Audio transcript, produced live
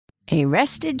A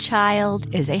rested child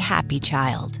is a happy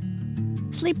child.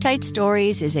 Sleep Tight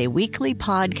Stories is a weekly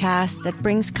podcast that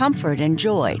brings comfort and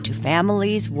joy to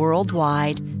families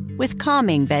worldwide with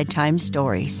calming bedtime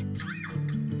stories.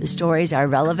 The stories are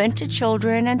relevant to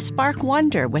children and spark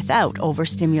wonder without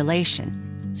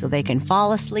overstimulation, so they can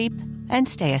fall asleep and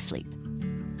stay asleep.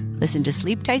 Listen to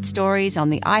Sleep Tight Stories on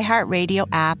the iHeartRadio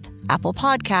app, Apple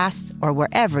Podcasts, or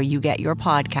wherever you get your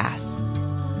podcasts.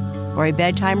 For a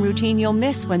bedtime routine you'll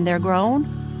miss when they're grown,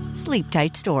 Sleep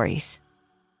Tight Stories.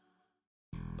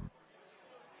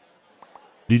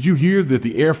 Did you hear that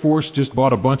the Air Force just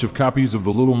bought a bunch of copies of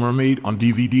The Little Mermaid on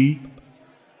DVD?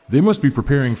 They must be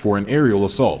preparing for an aerial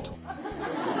assault.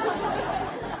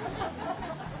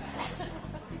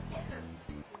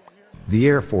 The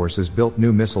Air Force has built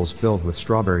new missiles filled with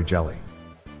strawberry jelly.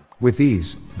 With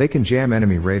these, they can jam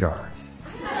enemy radar.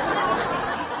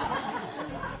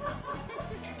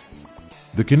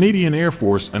 The Canadian Air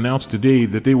Force announced today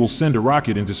that they will send a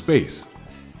rocket into space.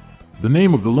 The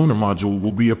name of the lunar module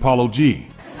will be Apollo G.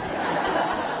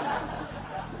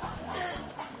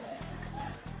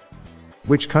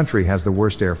 Which country has the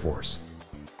worst Air Force?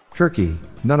 Turkey.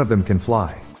 None of them can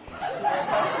fly.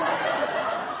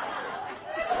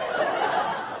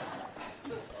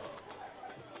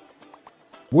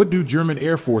 What do German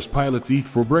Air Force pilots eat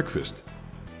for breakfast?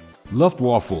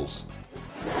 Luftwaffles.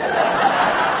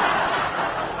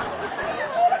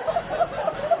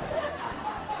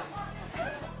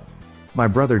 My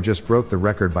brother just broke the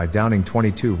record by downing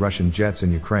 22 Russian jets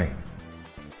in Ukraine.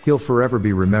 He'll forever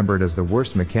be remembered as the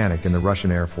worst mechanic in the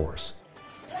Russian Air Force.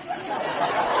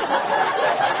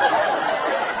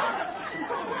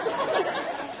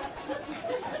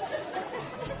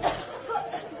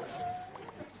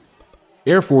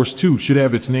 Air Force 2 should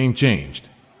have its name changed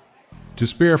to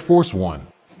Spare Force 1.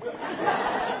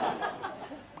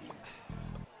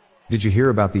 Did you hear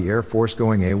about the Air Force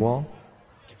going AWOL?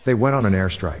 They went on an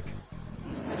airstrike.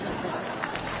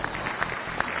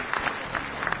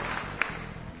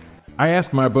 I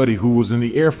asked my buddy who was in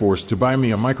the Air Force to buy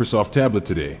me a Microsoft tablet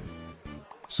today,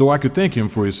 so I could thank him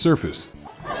for his service.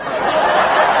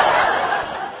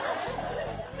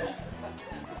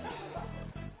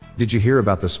 Did you hear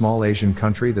about the small Asian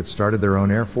country that started their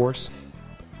own Air Force?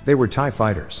 They were TIE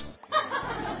fighters.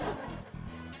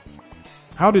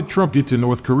 How did Trump get to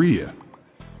North Korea?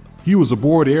 He was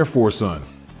aboard Air Force One.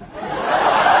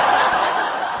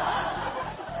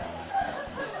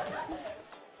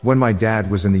 When my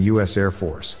dad was in the U.S. Air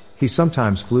Force, he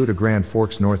sometimes flew to Grand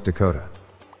Forks, North Dakota.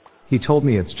 He told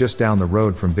me it's just down the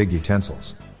road from Big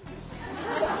Utensils.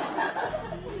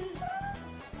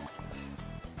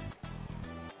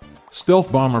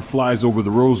 Stealth bomber flies over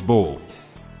the Rose Bowl.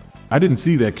 I didn't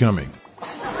see that coming.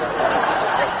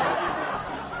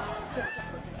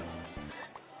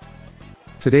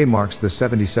 Today marks the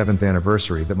 77th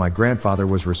anniversary that my grandfather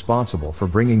was responsible for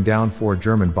bringing down 4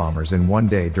 German bombers in one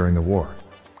day during the war.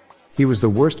 He was the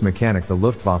worst mechanic the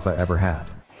Luftwaffe ever had.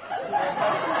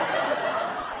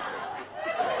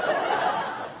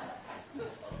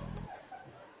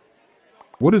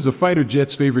 What is a fighter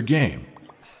jet's favorite game?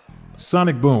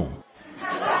 Sonic Boom.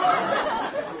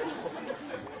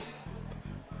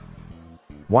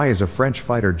 Why is a French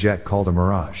fighter jet called a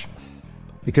Mirage?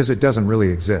 Because it doesn't really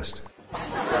exist.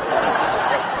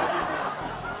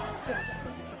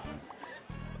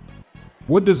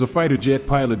 What does a fighter jet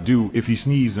pilot do if he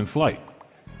sneezes in flight?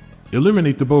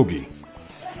 Eliminate the bogey.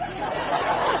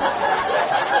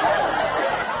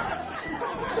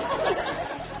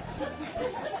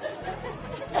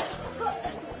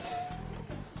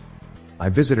 I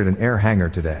visited an air hangar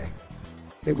today.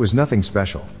 It was nothing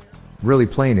special. Really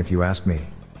plain if you ask me.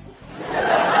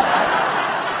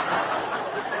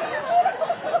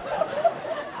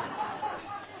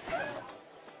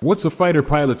 What's a fighter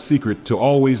pilot's secret to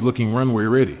always looking runway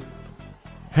ready?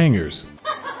 Hangars.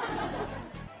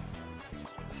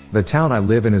 The town I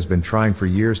live in has been trying for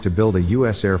years to build a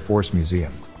U.S. Air Force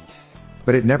museum.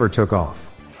 But it never took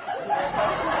off.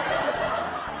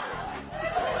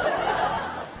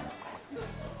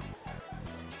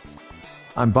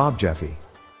 I'm Bob Jeffy.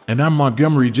 And I'm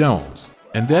Montgomery Jones.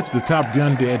 And that's the Top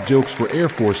Gun Dad jokes for Air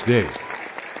Force Day.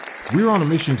 We're on a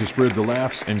mission to spread the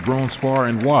laughs and groans far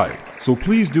and wide, so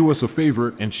please do us a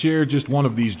favor and share just one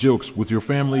of these jokes with your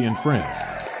family and friends.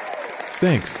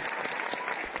 Thanks.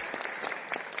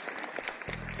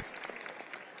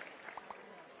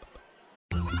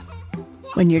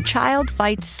 When your child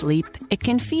fights sleep, it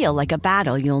can feel like a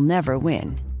battle you'll never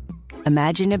win.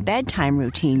 Imagine a bedtime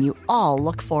routine you all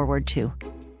look forward to,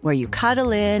 where you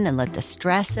cuddle in and let the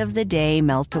stress of the day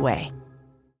melt away.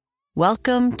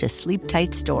 Welcome to Sleep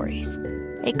Tight Stories,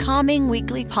 a calming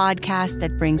weekly podcast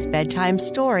that brings bedtime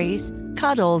stories,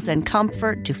 cuddles, and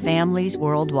comfort to families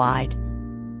worldwide.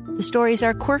 The stories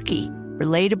are quirky,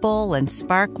 relatable, and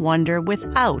spark wonder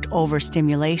without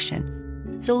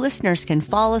overstimulation, so listeners can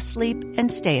fall asleep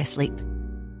and stay asleep.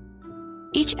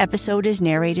 Each episode is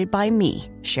narrated by me,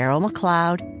 Cheryl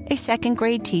McLeod, a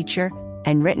second-grade teacher,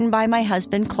 and written by my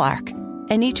husband, Clark,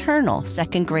 an eternal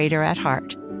second grader at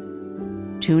heart.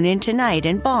 Tune in tonight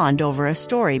and bond over a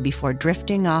story before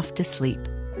drifting off to sleep.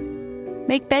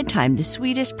 Make bedtime the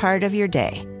sweetest part of your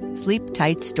day. Sleep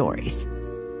Tight Stories.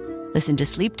 Listen to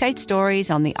Sleep Tight Stories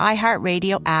on the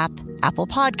iHeartRadio app, Apple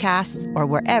Podcasts, or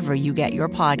wherever you get your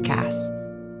podcasts.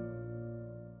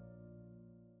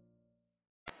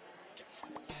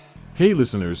 Hey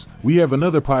listeners, we have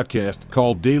another podcast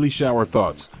called Daily Shower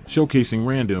Thoughts, showcasing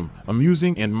random,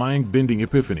 amusing, and mind-bending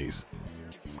epiphanies.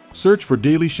 Search for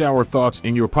Daily Shower Thoughts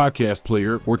in your podcast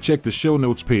player or check the show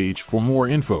notes page for more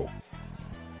info.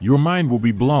 Your mind will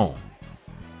be blown.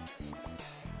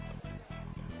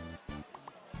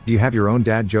 Do you have your own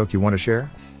dad joke you want to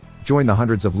share? Join the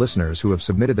hundreds of listeners who have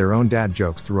submitted their own dad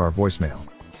jokes through our voicemail.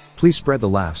 Please spread the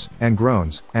laughs and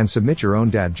groans and submit your own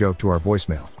dad joke to our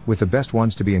voicemail, with the best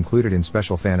ones to be included in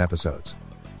special fan episodes.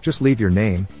 Just leave your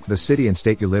name, the city and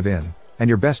state you live in, and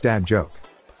your best dad joke.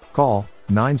 Call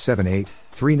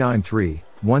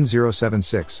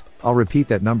 978-393-1076. I'll repeat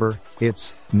that number,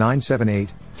 it's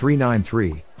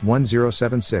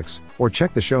 978-393-1076, or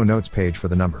check the show notes page for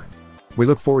the number. We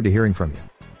look forward to hearing from you.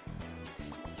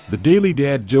 The Daily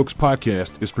Dad Jokes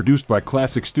podcast is produced by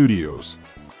Classic Studios.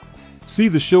 See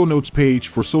the show notes page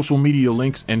for social media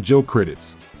links and joke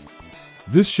credits.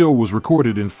 This show was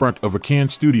recorded in front of a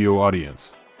canned studio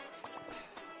audience.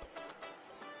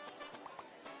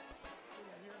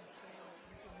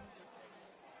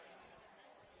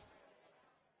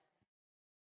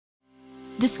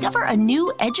 Discover a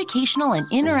new educational and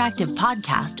interactive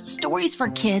podcast, Stories for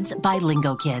Kids by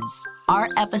Lingo Kids. Our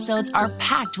episodes are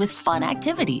packed with fun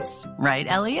activities. Right,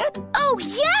 Elliot? Oh,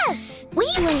 yes! We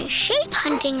went shape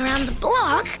hunting around the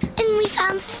block, and we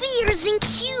found spheres and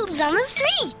cubes on the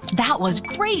street. That was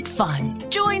great fun.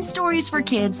 Join Stories for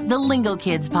Kids, the Lingo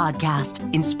Kids podcast,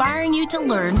 inspiring you to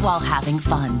learn while having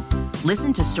fun.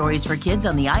 Listen to Stories for Kids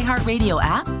on the iHeartRadio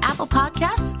app, Apple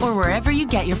Podcasts, or wherever you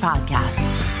get your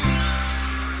podcasts.